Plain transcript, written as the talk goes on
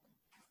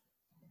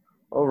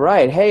All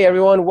right. Hey,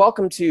 everyone.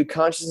 Welcome to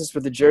Consciousness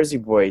with the Jersey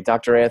Boy.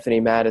 Dr.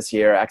 Anthony Mattis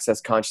here, Access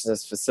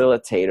Consciousness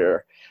Facilitator.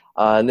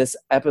 In this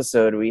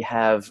episode, we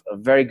have a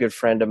very good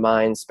friend of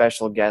mine,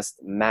 special guest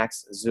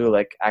Max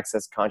Zoulek,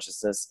 Access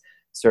Consciousness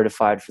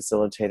Certified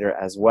Facilitator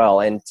as well.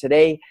 And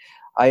today,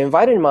 I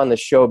invited him on the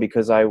show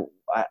because I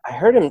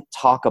heard him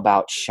talk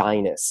about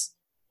shyness.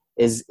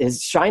 Is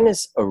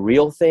shyness a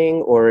real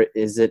thing, or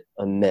is it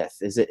a myth?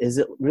 Is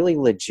it really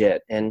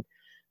legit? And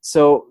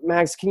so,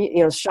 Max,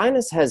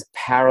 shyness has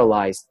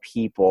paralyzed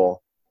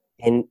people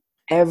in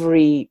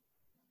every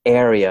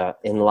area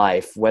in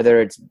life, whether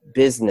it's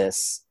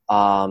business,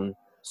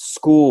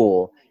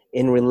 school,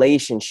 in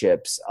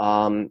relationships,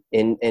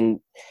 in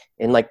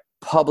like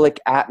public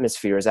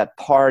atmospheres, at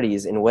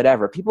parties, and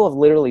whatever. People have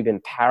literally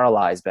been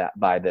paralyzed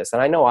by this,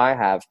 and I know I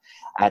have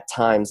at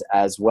times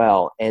as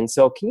well. And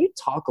so, can you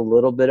talk a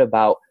little bit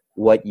about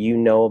what you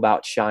know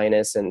about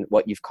shyness and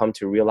what you've come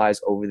to realize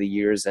over the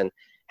years, and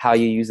how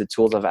you use the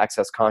tools of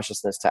access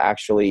consciousness to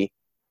actually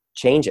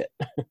change it?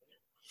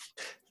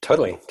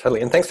 Totally.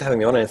 And thanks for having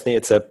me on, Anthony.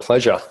 It's a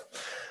pleasure.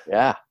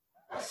 Yeah.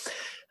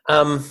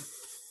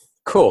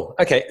 Cool.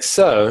 Okay.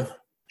 So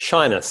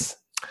shyness,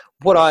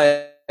 what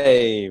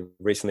I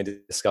recently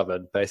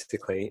discovered,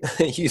 basically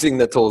using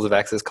the tools of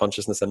access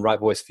consciousness and right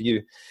voice for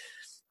you.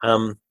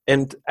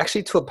 And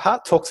actually to a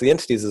part talks to the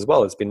entities as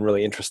well. It's been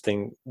really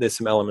interesting. There's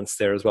some elements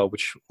there as well,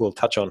 which we'll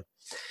touch on.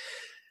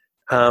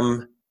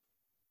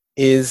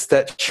 Is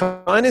that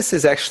shyness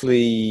is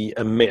actually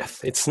a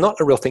myth. It's not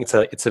a real thing.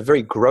 It's a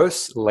very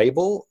gross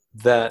label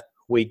that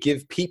we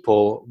give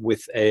people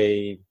with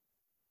a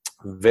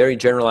very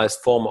generalized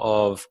form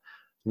of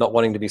not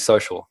wanting to be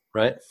social,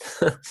 right?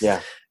 Yeah.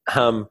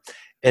 And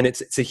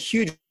it's a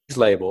huge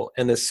label.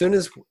 And as soon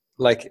as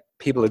like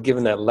people are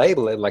given that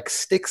label, it like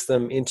sticks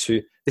them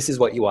into, this is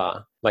what you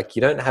are. Like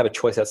you don't have a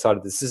choice outside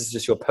of this. This is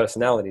just your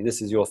personality.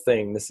 This is your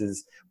thing. This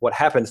is what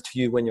happens to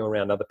you when you're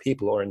around other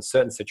people or in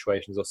certain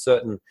situations or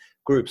certain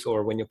groups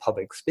or when you're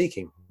public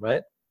speaking,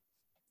 right?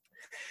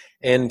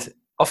 And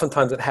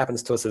oftentimes it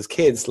happens to us as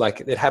kids.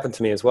 Like it happened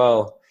to me as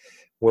well,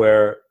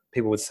 where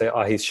people would say,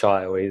 oh, he's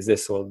shy or he's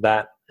this or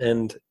that.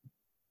 And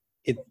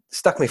it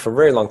stuck me for a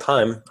very long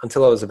time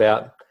until I was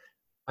about,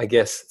 I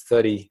guess,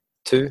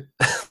 32,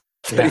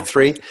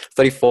 33, yeah.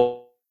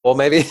 34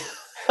 maybe.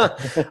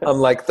 I'm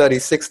like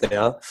 36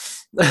 now.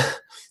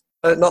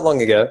 Not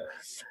long ago.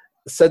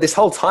 So this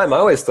whole time I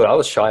always thought I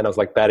was shy and I was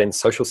like bad in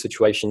social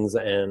situations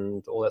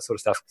and all that sort of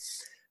stuff.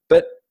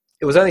 But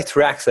it was only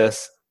through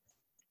access,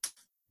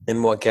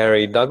 and what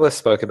Gary Douglas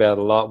spoke about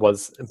a lot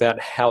was about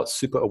how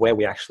super aware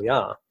we actually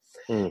are.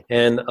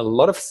 And a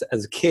lot of us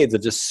as kids are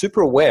just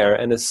super aware,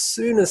 and as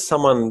soon as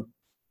someone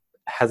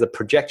has a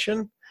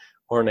projection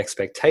or an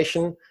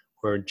expectation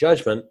or a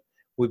judgment,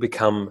 we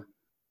become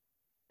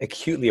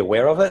acutely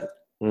aware of it.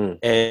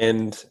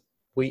 And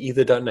we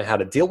either don't know how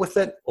to deal with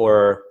it,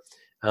 or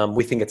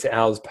we think it's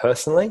ours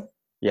personally.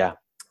 Yeah.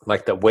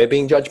 Like that we're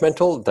being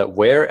judgmental, that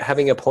we're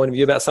having a point of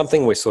view about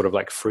something. We sort of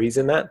like freeze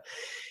in that.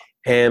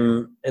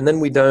 And then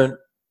we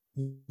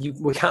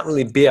can't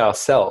really be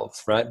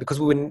ourselves, right?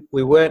 Because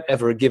we weren't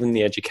ever given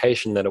the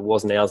education that it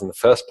wasn't ours in the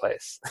first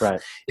place.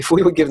 Right. If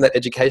we were given that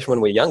education when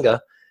we were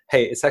younger,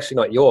 hey, it's actually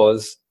not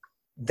yours,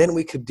 then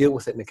we could deal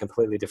with it in a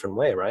completely different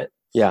way, right?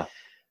 Yeah.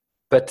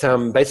 But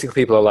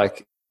basically people are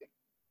like,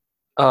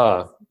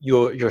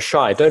 you're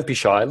shy. Don't be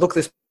shy. Look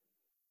this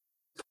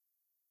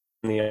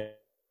in the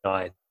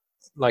eye.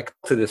 Like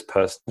to this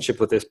personship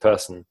with this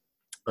person.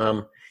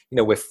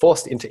 We're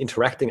forced into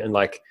interacting and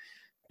like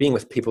being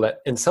with people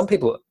and some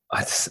people,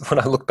 when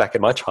I look back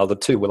at my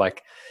childhood too, were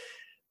like,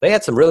 they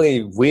had some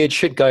really weird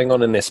shit going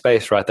on in their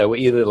space, right? They were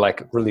either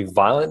like really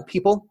violent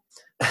people,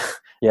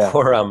 yeah,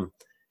 or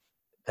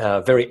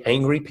very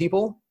angry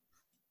people.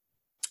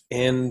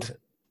 And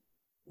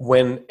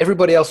when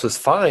everybody else was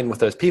fine with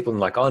those people and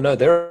like, oh no,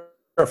 they're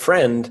a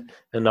friend.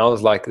 And I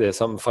was like, there's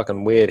something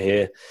fucking weird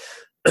here.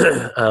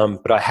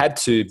 But I had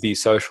to be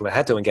social. I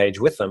had to engage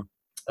with them.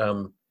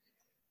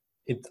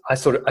 I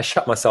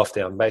shut myself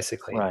down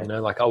basically, right.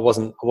 Like I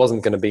wasn't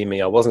going to be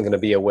me. I wasn't going to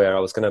be aware.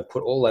 I was going to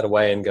put all that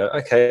away and go,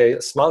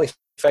 okay, smiley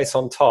face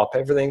on top.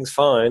 Everything's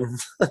fine.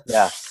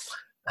 Yeah.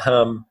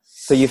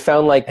 So you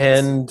found like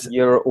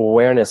your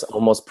awareness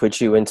almost put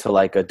you into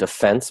like a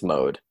defense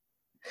mode.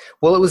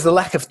 Well, it was the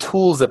lack of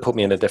tools that put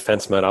me in a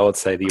defense mode. I would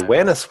say the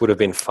awareness would have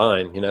been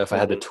fine, if I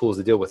had the tools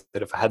to deal with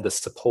it, if I had the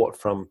support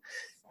from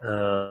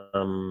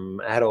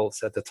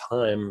adults at the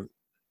time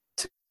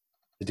to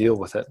deal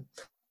with it.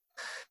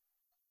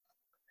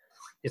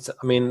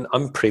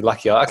 I'm pretty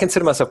lucky. I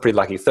consider myself pretty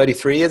lucky.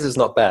 33 years is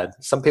not bad.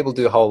 Some people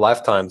do whole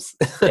lifetimes,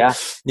 yeah.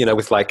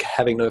 With like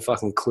having no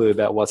fucking clue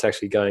about what's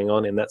actually going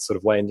on in that sort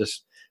of way and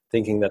just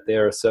thinking that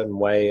they're a certain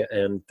way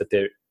and that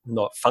they're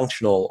not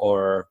functional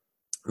or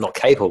not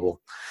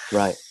capable.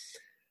 Right.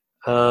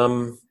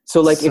 So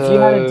like if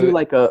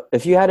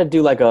you had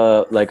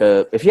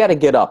to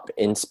get up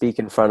and speak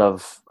in front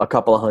of a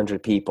couple of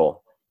hundred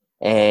people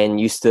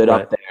and you stood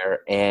right. up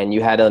there and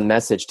you had a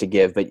message to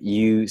give, but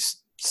you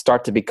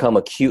start to become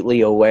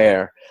acutely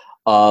aware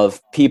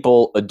of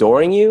people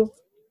adoring you,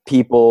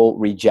 people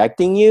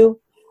rejecting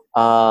you,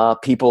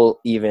 people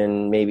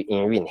maybe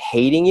even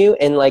hating you.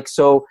 And like,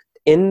 so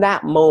in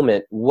that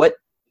moment, what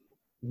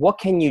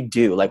can you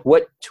do? Like,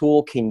 what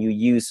tool can you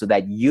use so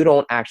that you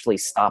don't actually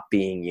stop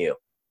being you?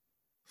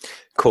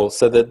 Cool.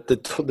 So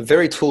the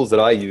very tools that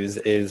I use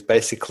is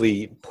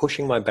basically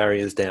pushing my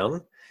barriers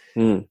down.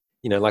 Mm.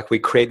 Like we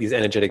create these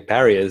energetic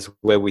barriers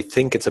where we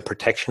think it's a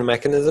protection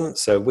mechanism.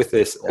 So with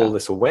all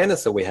this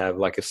awareness that we have,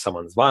 like if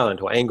someone's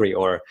violent or angry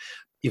or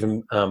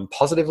even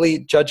positively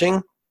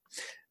judging,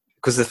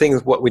 because the thing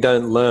is, what we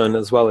don't learn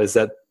as well is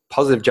that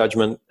positive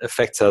judgment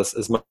affects us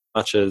as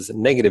much as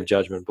negative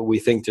judgment, but we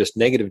think just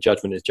negative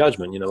judgment is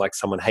judgment, like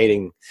someone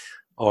hating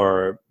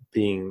or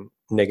being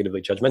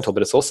negatively judgmental.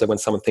 But it's also when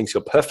someone thinks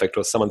you're perfect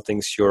or someone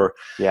thinks you're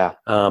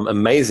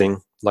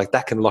amazing, like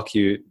that can lock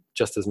you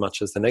just as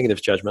much as the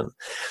negative judgment.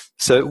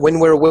 So when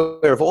we're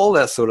aware of all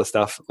that sort of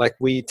stuff, like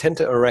we tend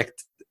to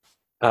erect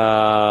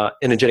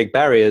energetic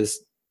barriers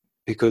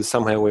because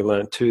somehow we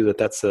learned too that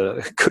that's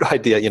a good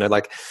idea,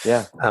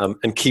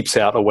 and keeps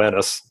out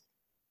awareness.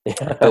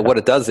 But what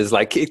it does is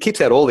like it keeps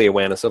out all the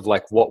awareness of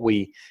like what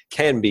we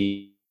can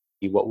be,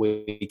 what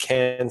we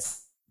can,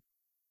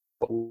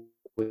 what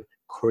we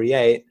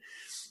create.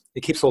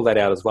 It keeps all that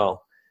out as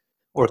well,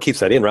 or it keeps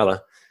that in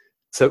rather.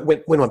 So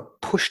when I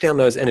push down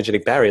those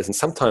energetic barriers, and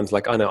sometimes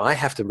like I know I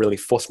have to really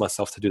force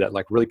myself to do that,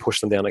 like really push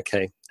them down,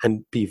 okay,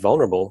 and be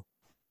vulnerable,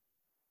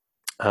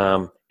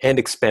 and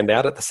expand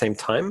out at the same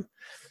time,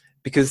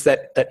 because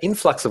that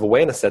influx of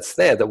awareness that's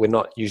there that we're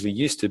not usually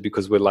used to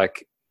because we're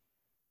like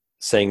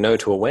saying no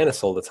to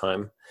awareness all the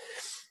time.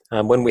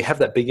 When we have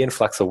that big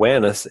influx of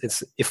awareness,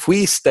 it's if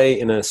we stay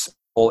in a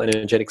small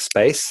energetic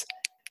space,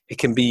 it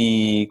can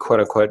be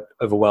quote unquote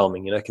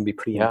overwhelming, it can be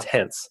pretty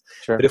intense.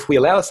 Sure. But if we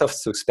allow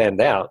ourselves to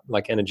expand out,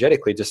 like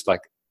energetically, just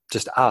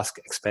ask,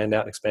 expand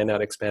out, expand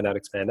out, expand out,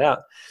 expand out,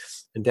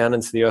 and down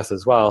into the earth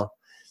as well.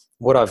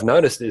 What I've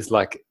noticed is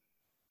like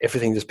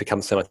everything just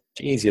becomes so much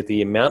easier.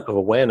 The amount of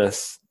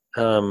awareness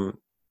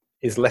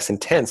is less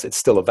intense. It's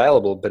still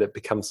available, but it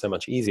becomes so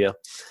much easier.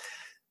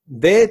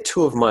 They're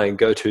two of my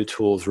go-to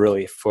tools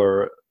really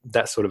for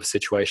that sort of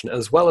situation,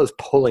 as well as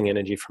pulling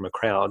energy from a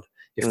crowd.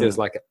 If there's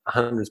like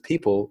 100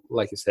 people,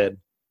 like you said,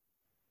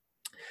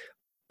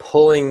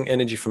 pulling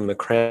energy from the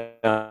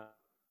crowd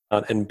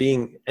and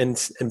being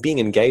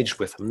engaged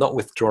with them, not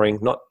withdrawing,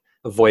 not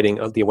avoiding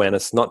the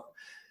awareness, not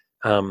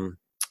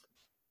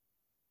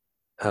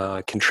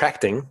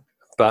contracting,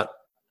 but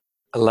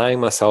allowing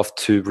myself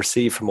to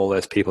receive from all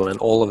those people and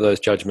all of those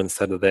judgments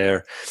that are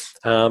there,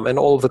 and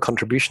all of the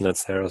contribution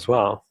that's there as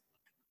well.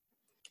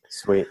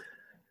 Sweet.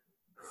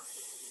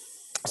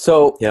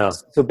 So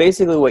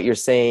basically what you're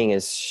saying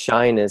is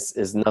shyness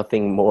is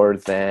nothing more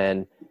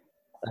than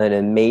an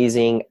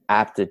amazing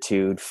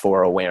aptitude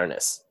for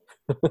awareness.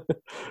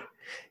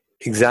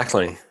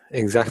 Exactly.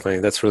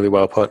 That's really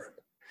well put.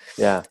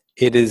 Yeah.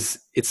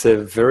 It's a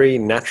very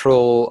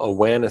natural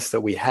awareness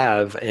that we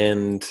have.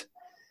 And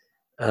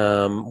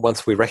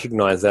once we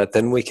recognize that,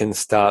 then we can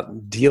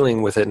start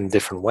dealing with it in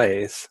different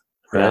ways.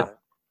 Right.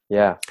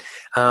 Yeah.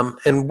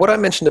 And what I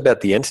mentioned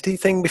about the entity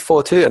thing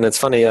before too, and it's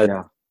funny,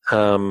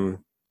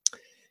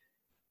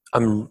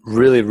 I'm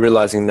really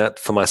realizing that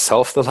for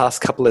myself the last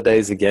couple of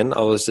days again.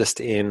 I was just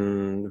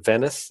in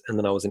Venice and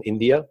then I was in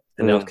India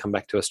and now I've come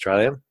back to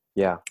Australia.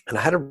 Yeah. And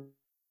I had a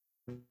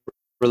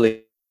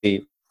really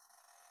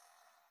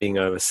being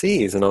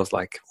overseas and I was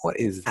like, what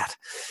is that?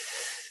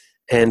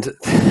 And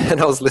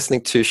I was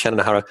listening to Shannon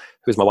O'Hara,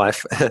 who's my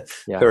wife, her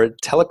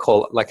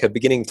telecall, like her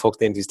beginning talk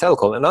to entities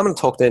telecall. And I'm a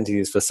talk to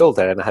entities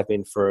facilitator and I have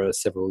been for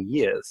several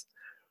years,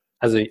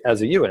 as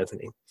are you,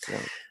 Anthony.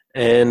 Yeah.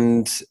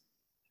 And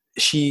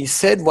she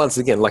said once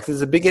again, like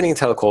there's a beginning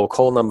telecall,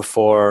 call number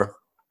 4,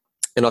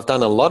 and I've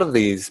done a lot of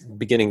these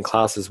beginning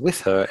classes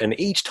with her, and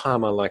each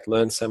time I like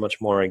learned so much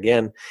more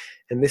again.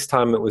 And this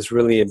time it was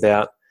really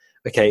about,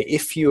 okay,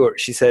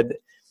 she said,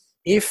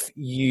 if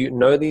you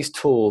know these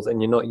tools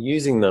and you're not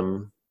using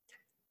them,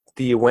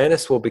 the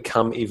awareness will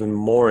become even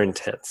more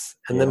intense.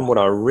 And then what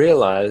I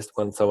realized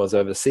once I was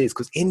overseas,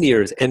 because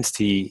India is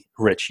entity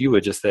rich, you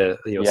were just there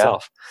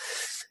yourself.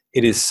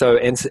 It is so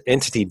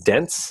entity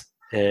dense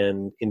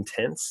and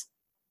intense.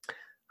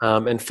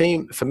 And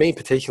for me,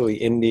 particularly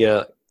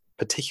India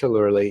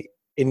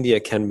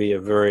can be a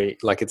very,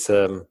 like it's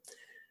an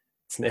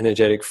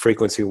energetic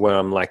frequency where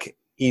I'm like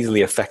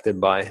easily affected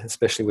by,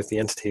 especially with the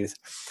entities.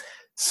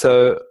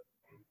 So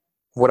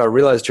what I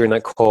realized during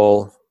that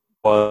call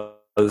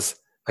was,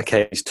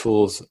 okay, these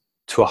tools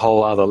to a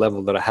whole other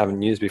level that I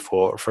haven't used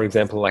before. For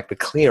example, like the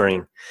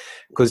clearing,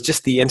 because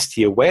just the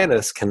entity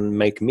awareness can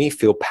make me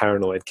feel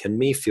paranoid, can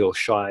me feel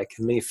shy,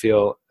 can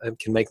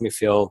make me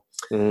feel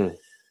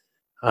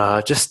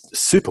just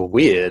super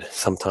weird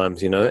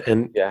sometimes,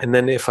 and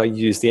then if I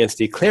use the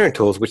entity clearing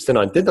tools, which then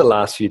I did the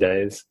last few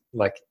days,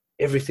 like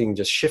everything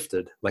just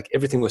shifted. Like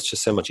everything was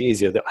just so much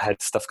easier. That I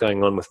had stuff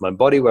going on with my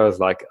body where I was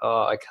like,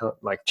 oh, I can't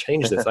like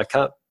change this. I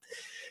can't.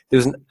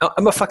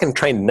 I'm a fucking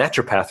trained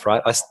naturopath,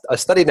 right? I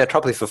studied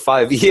naturopathy for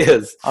 5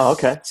 years. Oh,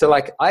 okay. So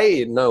like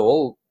I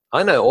know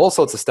I know all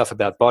sorts of stuff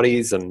about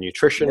bodies and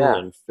nutrition Yeah.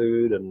 and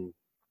food and,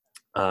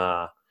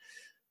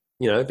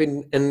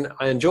 and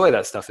I enjoy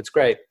that stuff. It's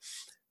great.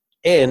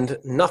 And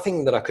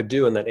nothing that I could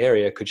do in that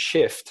area could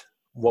shift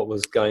what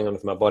was going on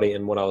with my body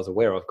and what I was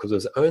aware of, because it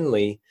was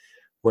only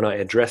when I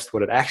addressed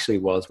what it actually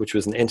was, which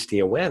was an entity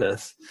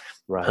awareness,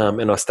 Right.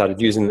 and I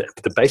started using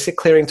the basic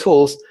clearing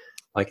tools,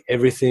 like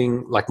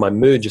everything, like my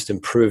mood just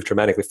improved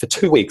dramatically. For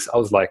 2 weeks, I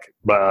was like,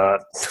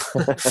 but,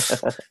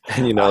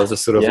 and, I was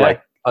just sort of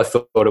like, I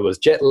thought it was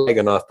jet lag,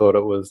 and I thought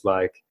it was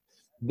like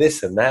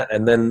this and that.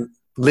 And then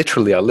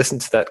literally I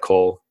listened to that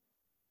call,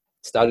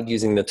 started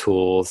using the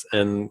tools,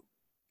 and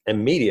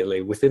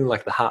immediately within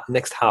like the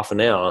next half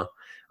an hour,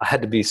 I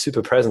had to be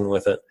super present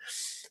with it.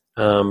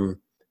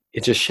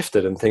 It just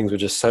shifted and things were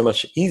just so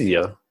much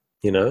easier,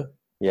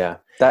 Yeah.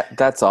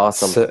 That's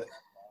awesome. So,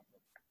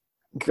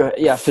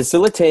 yeah.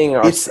 Facilitating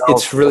ourselves.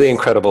 It's really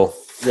incredible.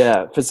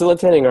 Yeah.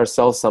 Facilitating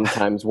ourselves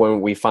sometimes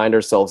when we find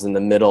ourselves in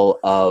the middle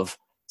of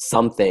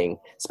something,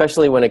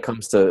 especially when it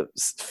comes to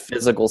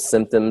physical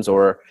symptoms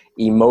or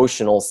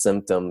emotional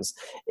symptoms,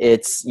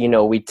 it's,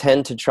 we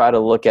tend to try to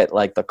look at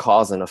like the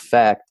cause and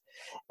effect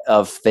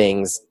of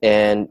things,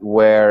 and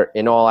where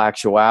in all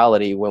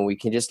actuality, when we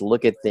can just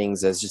look at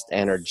things as just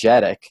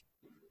energetic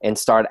and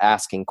start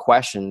asking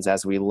questions,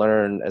 as we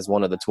learn as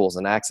one of the tools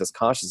in Access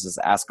Consciousness,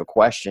 ask a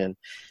question.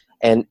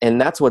 And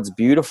that's what's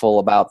beautiful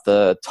about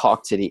the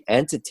Talk to the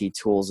Entity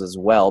tools as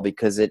well,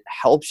 because it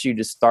helps you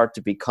to start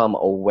to become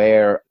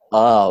aware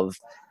of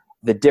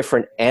the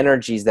different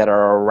energies that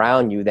are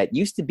around you that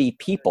used to be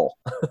people.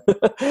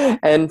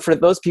 And for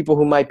those people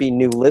who might be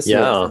new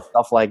listeners and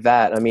stuff like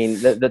that, I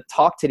mean, the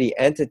Talk to the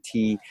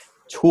Entity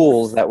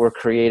tools that were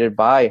created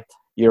by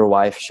your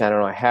wife,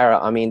 Shannon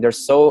O'Hara, I mean, they're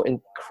so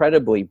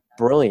incredibly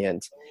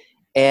brilliant.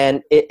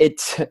 And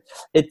it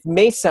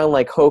may sound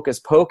like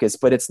hocus pocus,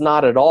 but it's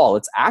not at all.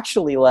 It's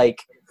actually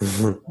like,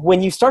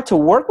 when you start to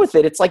work with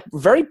it, it's like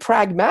very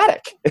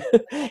pragmatic.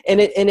 and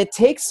it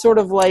takes sort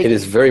of like, it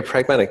is very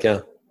pragmatic.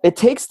 Yeah. It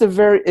takes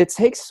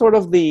sort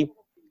of the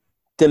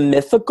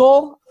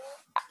mythical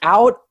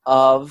out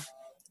of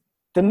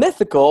the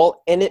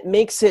mythical, and it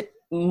makes it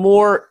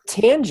more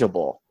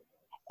tangible.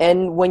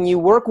 And when you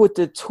work with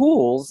the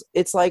tools,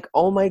 it's like,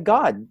 oh my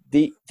God,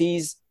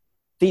 these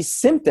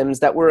symptoms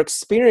that we're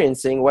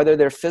experiencing, whether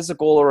they're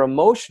physical or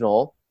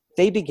emotional,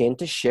 they begin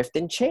to shift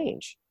and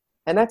change.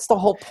 And that's the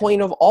whole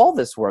point of all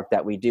this work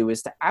that we do,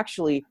 is to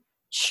actually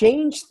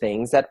change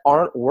things that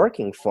aren't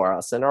working for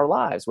us in our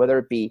lives, whether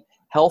it be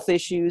health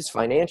issues,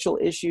 financial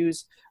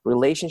issues,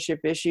 relationship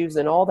issues,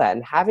 and all that.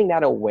 And having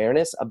that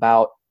awareness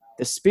about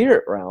the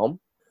spirit realm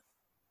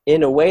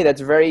in a way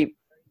that's very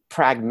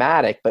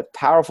pragmatic but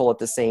powerful at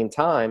the same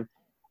time,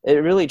 it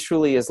really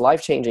truly is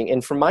life-changing.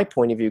 And from my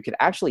point of view, it could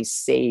actually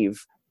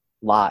save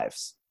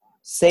lives.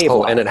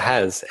 Lives. And it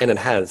has.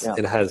 Yeah.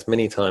 It has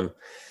many times.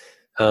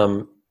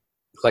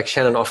 Like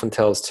Shannon often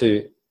tells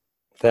too,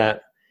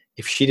 that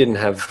if she didn't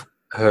have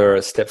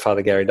her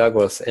stepfather, Gary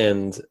Douglas,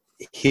 and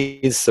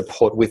his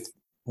support with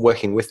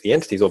working with the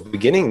entities, or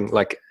beginning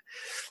like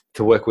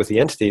to work with the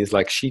entities,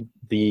 like she'd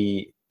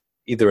be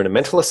either in a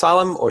mental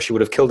asylum or she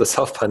would have killed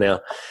herself by now.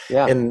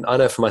 Yeah. And I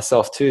know for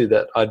myself too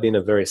that I'd be in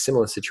a very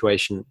similar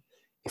situation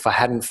if I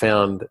hadn't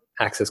found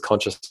Access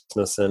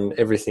Consciousness and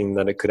everything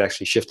that it could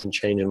actually shift and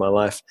change in my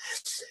life.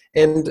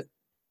 And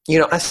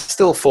I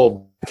still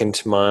fall back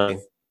into my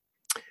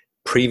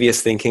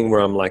previous thinking where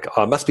I'm like,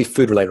 oh, it must be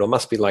food related, or it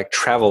must be like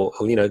travel,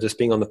 or just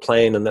being on the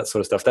plane and that sort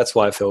of stuff. That's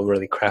why I feel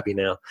really crappy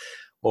now,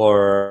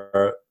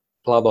 or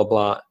blah blah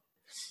blah.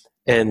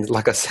 And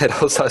like I said,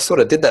 I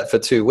sort of did that for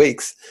 2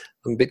 weeks.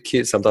 I'm a bit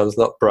cute sometimes,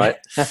 not bright.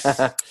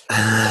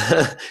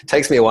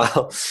 Takes me a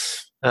while.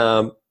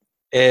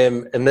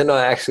 And then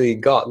I actually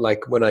got,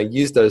 like, when I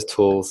used those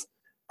tools,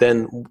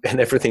 and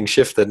everything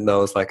shifted, and I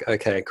was like,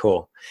 okay,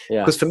 cool.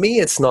 Yeah. Because for me,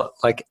 it's not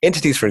like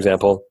entities, for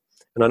example.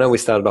 And I know we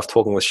started off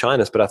talking with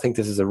shyness, but I think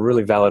this is a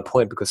really valid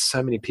point, because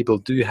so many people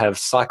do have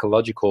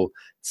psychological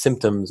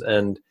symptoms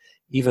and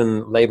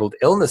even labeled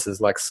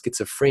illnesses like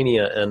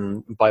schizophrenia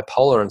and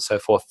bipolar and so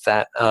forth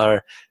that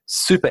are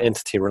super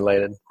entity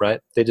related,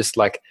 right? They're just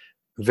like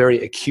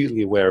very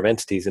acutely aware of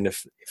entities. And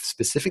if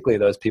specifically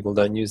those people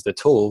don't use the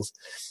tools,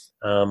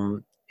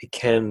 it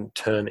can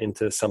turn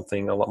into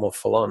something a lot more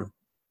full on.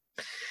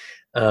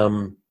 I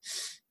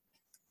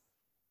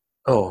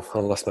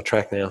lost my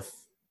track now.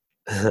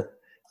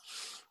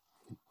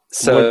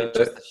 So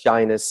just the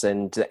shyness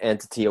and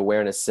entity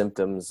awareness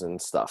symptoms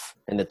and stuff,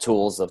 and the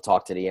tools of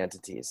Talk to the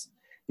Entities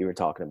you were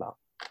talking about.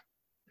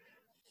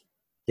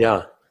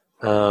 Yeah.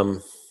 Wow,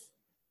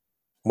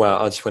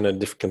 I just went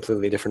a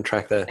completely different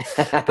track there.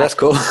 That's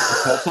cool.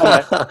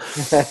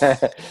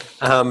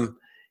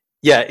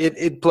 Yeah,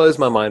 it blows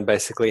my mind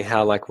basically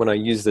how, like, when I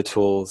use the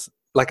tools,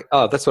 like,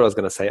 that's what I was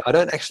going to say. I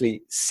don't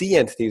actually see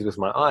entities with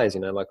my eyes,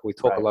 like we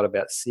talk a lot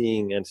about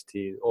seeing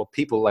entities, or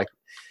people, like,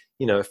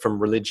 from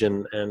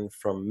religion and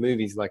from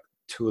movies, like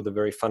two of the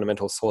very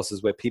fundamental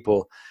sources where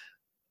people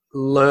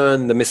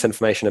learn the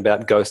misinformation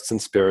about ghosts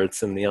and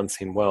spirits and the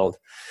unseen world.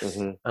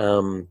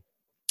 Mm-hmm.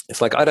 it's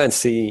like I don't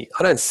see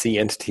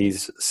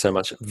entities so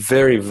much,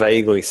 very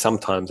vaguely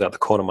sometimes out the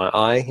corner of my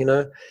eye,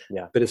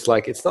 Yeah. but it's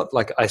like, it's not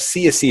like I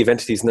see a sea of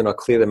entities and then I'll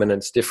clear them and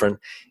it's different.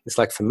 It's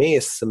like, for me,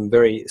 it's some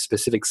very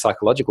specific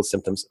psychological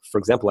symptoms. For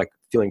example, like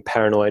feeling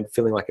paranoid,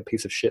 feeling like a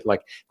piece of shit,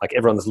 like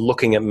everyone's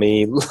looking at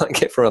me,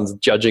 like everyone's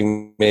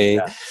judging me.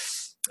 Yeah.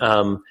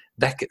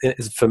 That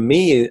is for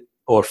me,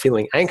 or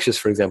feeling anxious,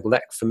 for example,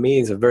 that for me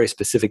is a very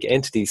specific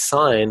entity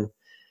sign.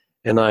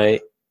 And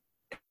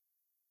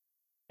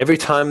every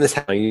time this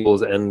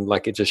happens, and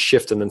like it just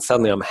shifts, and then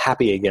suddenly I'm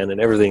happy again,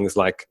 and everything's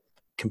like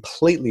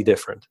completely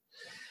different.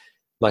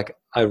 Like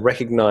I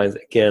recognize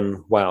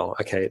again, wow,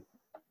 okay,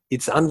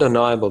 it's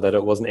undeniable that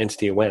it wasn't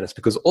entity awareness,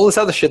 because all this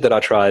other shit that I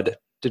tried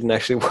didn't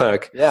actually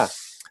work. Yeah.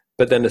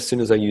 But then as soon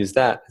as I use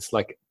that, it's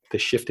like the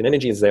shift in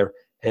energy is there,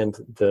 and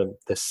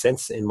the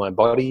sense in my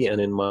body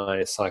and in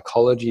my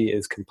psychology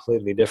is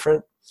completely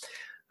different.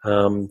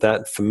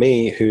 That for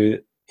me, who,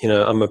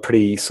 I'm a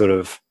pretty sort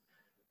of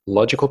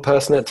logical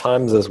person at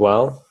times as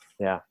well.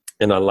 Yeah.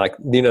 And I like,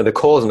 the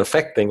cause and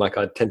effect thing, like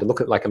I tend to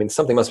look at, like, I mean,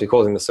 something must be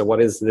causing this. So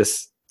what is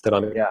this that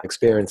I'm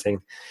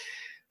experiencing?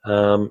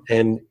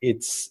 And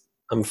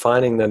I'm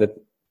finding that it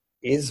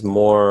is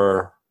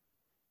more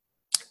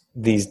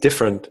these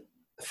different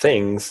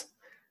things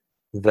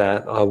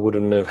that I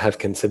wouldn't have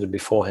considered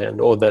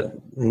beforehand, or that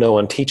no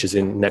one teaches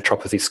in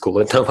naturopathy school,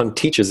 that no one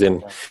teaches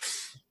in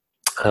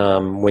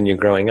when you're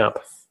growing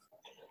up.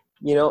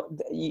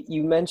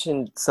 You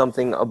mentioned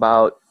something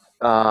about,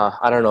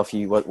 I don't know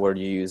what word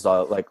you used,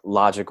 like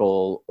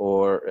logical,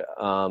 or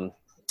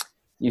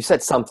you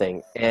said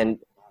something. And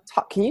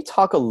can you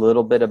talk a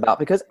little bit about,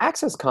 because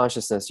Access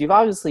Consciousness, you've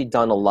obviously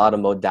done a lot of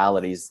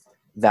modalities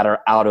that are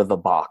out of the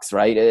box,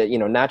 right?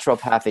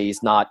 Naturopathy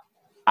is not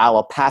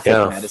allopathic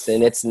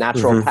medicine, it's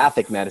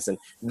naturopathic medicine.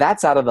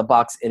 That's out of the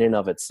box in and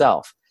of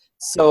itself.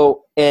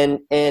 So,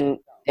 and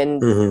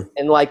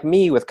like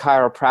me with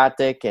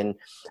chiropractic and,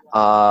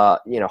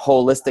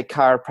 holistic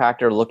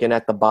chiropractor, looking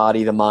at the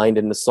body, the mind,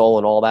 and the soul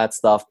and all that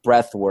stuff,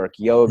 breath work,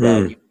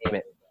 yoga, you name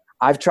it.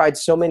 I've tried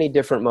so many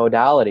different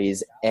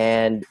modalities,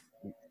 and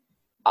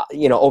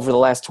over the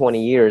last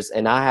 20 years,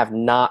 and I have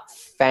not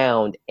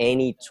found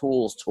any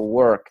tools to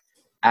work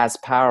as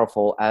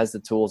powerful as the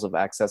tools of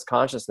Access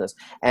Consciousness.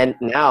 And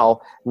now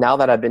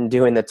that I've been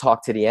doing the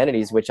talk to the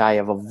entities, which I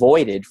have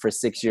avoided for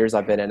 6 years,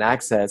 I've been in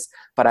Access,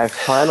 but I've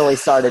finally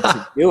started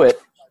to do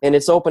it. And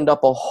it's opened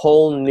up a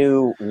whole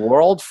new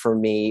world for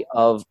me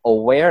of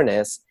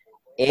awareness,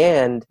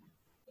 and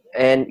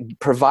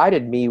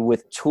provided me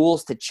with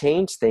tools to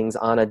change things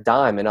on a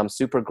dime. And I'm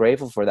super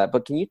grateful for that.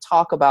 But can you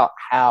talk about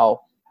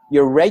how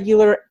your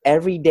regular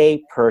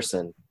everyday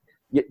person,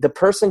 the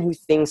person who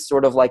thinks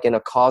sort of like in a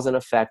cause and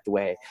effect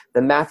way,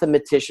 the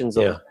mathematicians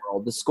of the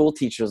world, the school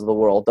teachers of the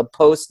world, the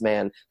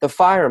postman, the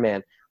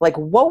fireman, like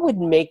what would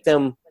make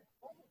them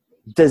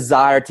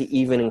desire to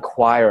even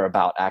inquire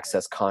about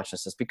Access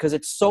Consciousness? Because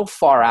it's so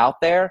far out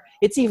there.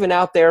 It's even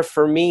out there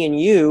for me and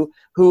you,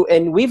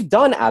 and we've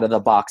done out of the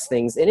box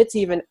things, and it's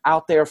even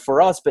out there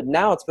for us, but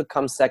now it's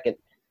become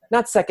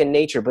not second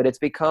nature, but it's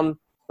become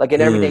like an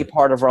everyday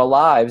part of our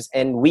lives.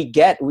 And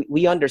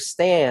we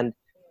understand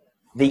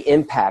the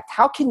impact.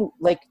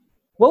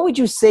 What would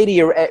you say to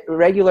your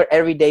regular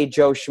everyday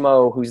Joe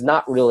Schmo who's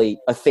not really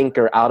a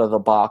thinker out of the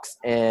box,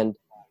 and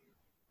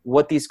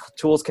what these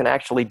tools can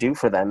actually do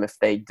for them if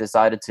they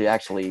decided to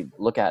actually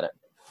look at it?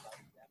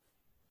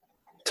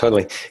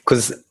 Totally.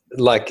 Because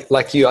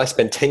like you, I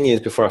spent 10 years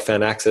before I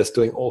found Access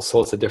doing all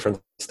sorts of different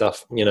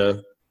stuff,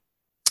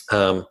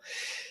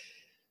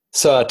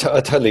 so I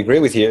totally agree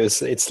with you.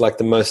 It's like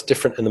the most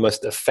different and the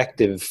most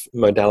effective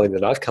modality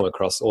that I've come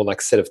across, or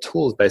like set of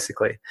tools,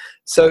 basically.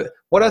 So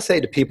what I say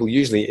to people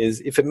usually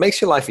is, if it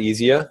makes your life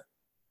easier,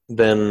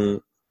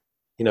 then,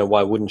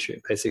 why wouldn't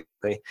you,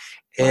 basically?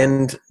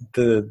 And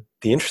the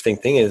interesting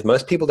thing is,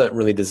 most people don't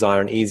really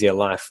desire an easier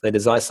life. They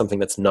desire something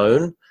that's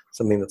known,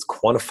 something that's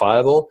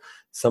quantifiable,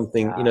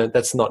 something,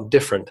 that's not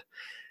different.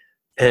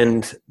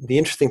 And the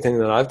interesting thing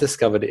that I've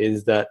discovered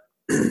is that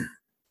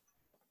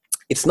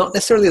it's not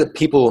necessarily that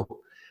people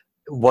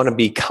want to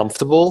be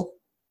comfortable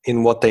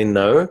in what they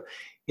know.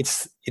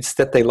 It's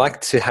that they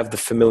like to have the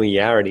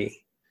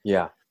familiarity.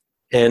 Yeah.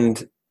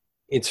 And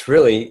it's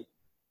really,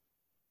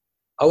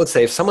 I would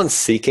say, if someone's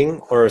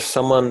seeking, or if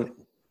someone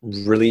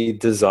really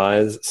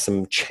desires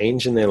some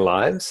change in their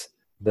lives,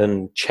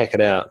 then check it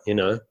out,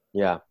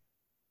 Yeah.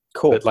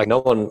 Cool. But like no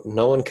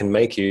one can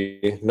make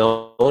you,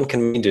 no one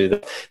can do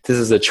that. This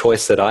is a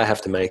choice that I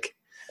have to make.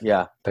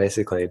 Yeah.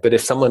 Basically. But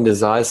if someone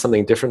desires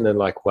something different, then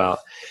like, wow,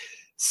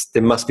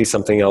 there must be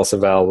something else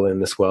available in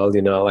this world,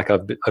 like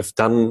I've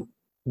done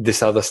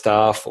this other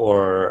stuff,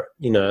 or,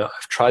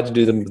 I've tried to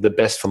do the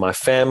best for my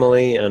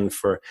family and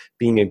for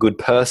being a good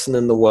person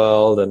in the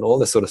world and all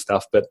this sort of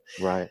stuff. But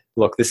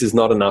look, this is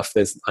not enough.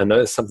 I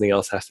know something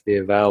else has to be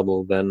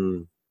available.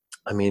 Then,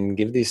 I mean,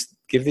 give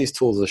these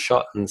tools a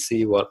shot and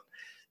see what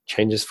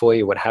changes for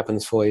you, what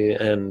happens for you,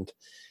 and,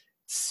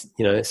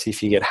 see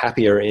if you get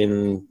happier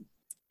in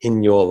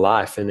your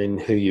life and in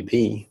who you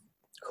be.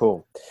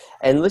 Cool.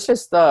 And let's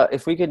just,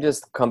 if we could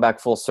just come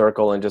back full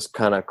circle and just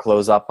kind of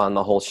close up on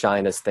the whole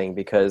shyness thing,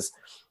 because,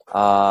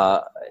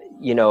 uh,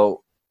 you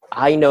know,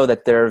 I know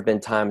that there have been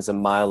times in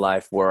my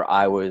life where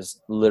I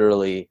was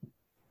literally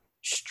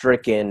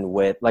stricken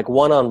with, like,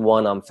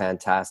 one-on-one, I'm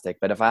fantastic.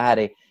 But if I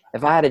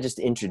had to just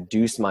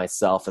introduce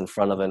myself in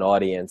front of an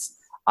audience,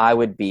 I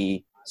would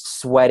be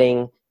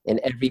sweating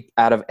in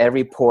out of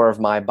every pore of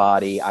my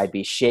body. I'd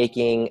be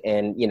shaking,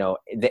 and, you know,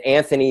 the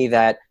Anthony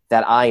that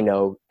I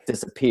know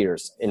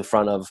disappears in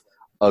front of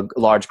a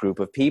large group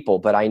of people.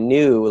 But I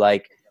knew,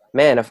 like,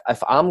 man,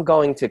 if I'm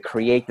going to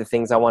create the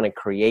things I want to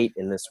create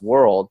in this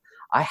world,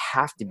 I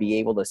have to be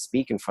able to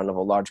speak in front of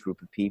a large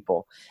group of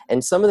people.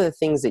 And some of the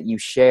things that you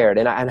shared,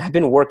 and I've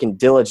been working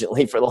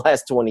diligently for the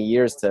last 20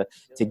 years to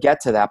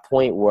get to that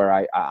point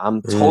where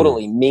I'm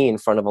totally me in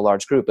front of a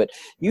large group. But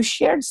you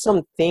shared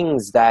some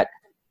things that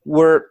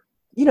were,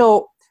 you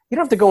know, you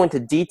don't have to go into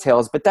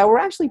details, but that were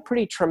actually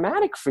pretty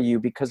traumatic for you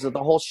because of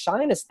the whole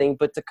shyness thing.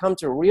 But to come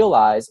to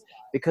realize,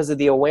 because of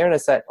the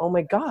awareness that, oh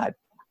my God,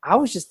 I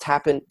was just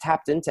tapped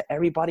into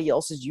everybody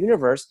else's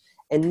universe,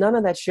 and none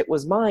of that shit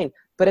was mine.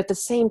 But at the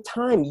same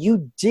time,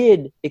 you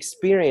did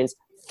experience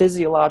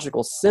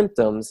physiological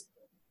symptoms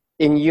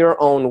in your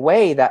own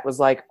way that was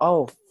like,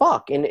 oh,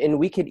 fuck. And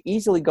we could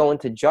easily go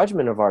into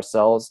judgment of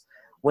ourselves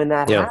when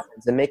that Yeah.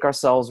 happens and make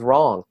ourselves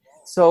wrong.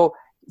 So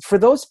for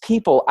those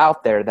people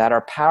out there that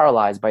are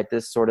paralyzed by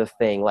this sort of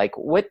thing, like,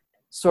 what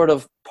sort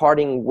of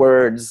parting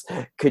words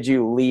could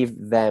you leave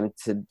them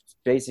to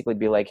basically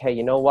be like, hey,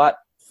 you know what?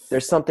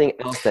 There's something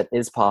else that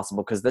is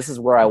possible, because this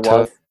is where I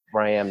was,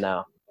 where I am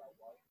now.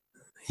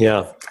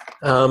 Yeah.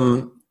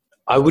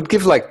 I would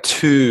give like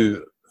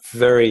two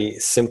very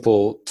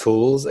simple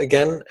tools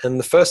again. And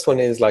the first one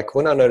is, like,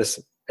 when I notice,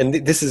 and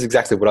this is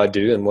exactly what I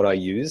do and what I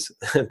use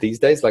these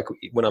days, like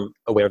when I'm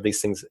aware of these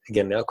things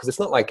again now, because it's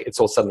not like it's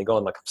all suddenly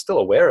gone. Like, I'm still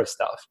aware of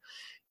stuff.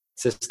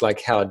 It's just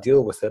like how I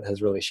deal with it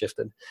has really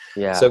shifted.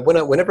 Yeah. So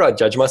whenever I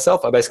judge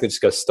myself, I basically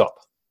just go, stop.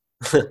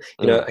 You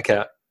know,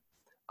 okay,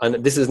 and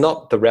this is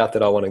not the route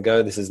that I want to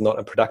go. This is not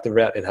a productive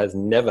route. It has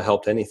never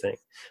helped anything.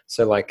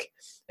 So, like,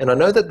 and I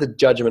know that the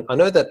judgment, I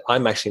know that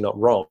I'm actually not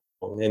wrong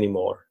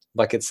anymore.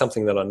 Like, it's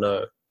something that I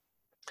know.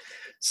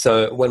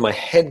 So when my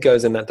head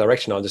goes in that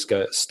direction, I'll just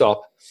go,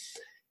 stop.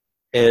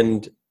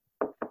 And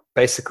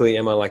basically,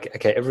 am I like,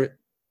 okay,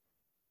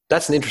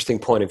 that's an interesting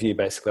point of view.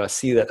 Basically, I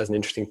see that as an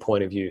interesting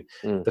point of view.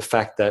 The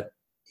fact that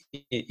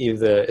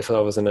either if I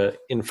was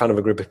in front of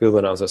a group of people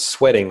and I was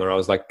sweating, or I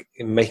was like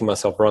making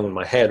myself wrong in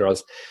my head, or I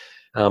was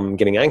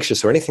getting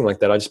anxious or anything like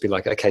that, I'd just be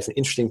like, okay, it's an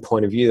interesting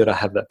point of view that I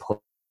have that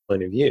point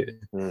of view.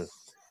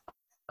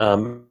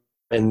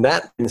 And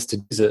that means to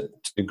use it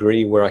to a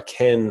degree where I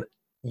can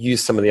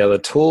use some of the other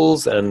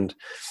tools and,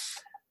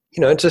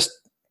 you know, just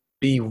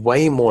be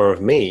way more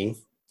of me.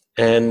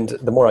 And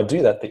the more I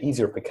do that, the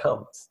easier it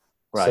becomes.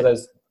 Right. So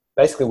there's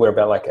basically, we're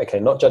about like, okay,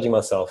 not judging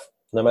myself,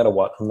 no matter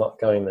what, I'm not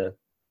going there.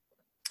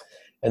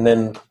 And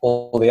then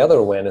all the other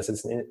awareness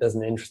as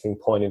an interesting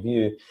point of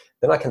view,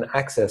 then I can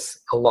access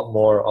a lot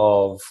more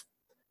of,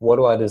 what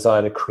do I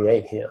desire to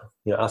create here?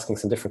 You know, asking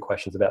some different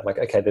questions about, like,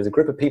 okay, there's a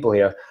group of people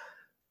here.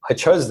 I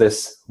chose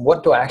this.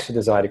 What do I actually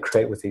desire to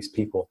create with these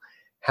people?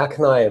 How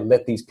can I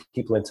let these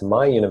people into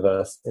my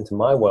universe, into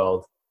my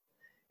world?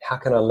 How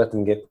can I let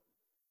them get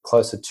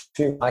closer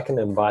to, I can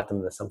invite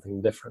them to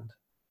something different.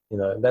 You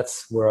know,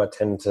 that's where I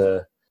tend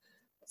to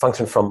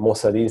function from more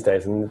so these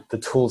days. And the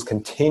tools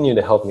continue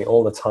to help me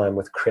all the time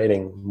with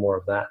creating more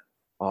of that.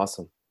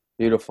 Awesome.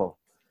 Beautiful.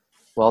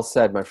 Well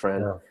said, my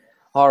friend. Yeah.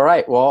 All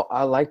right. Well,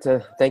 I'd like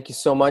to thank you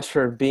so much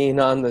for being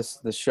on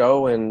the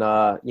show,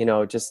 and, you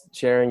know, just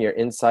sharing your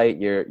insight,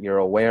 your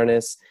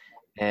awareness,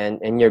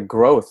 and your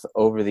growth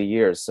over the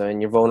years,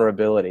 and your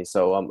vulnerability.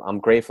 So I'm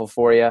grateful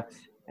for you,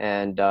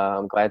 and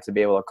I'm glad to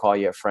be able to call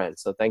you a friend.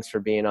 So thanks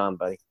for being on,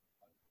 buddy.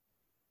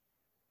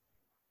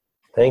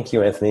 Thank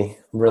you, Anthony.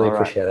 Really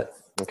appreciate it.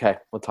 Okay.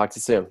 We'll talk to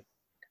you soon.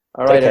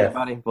 All right,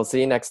 everybody. We'll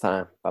see you next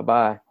time.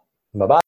 Bye-bye. Bye-bye.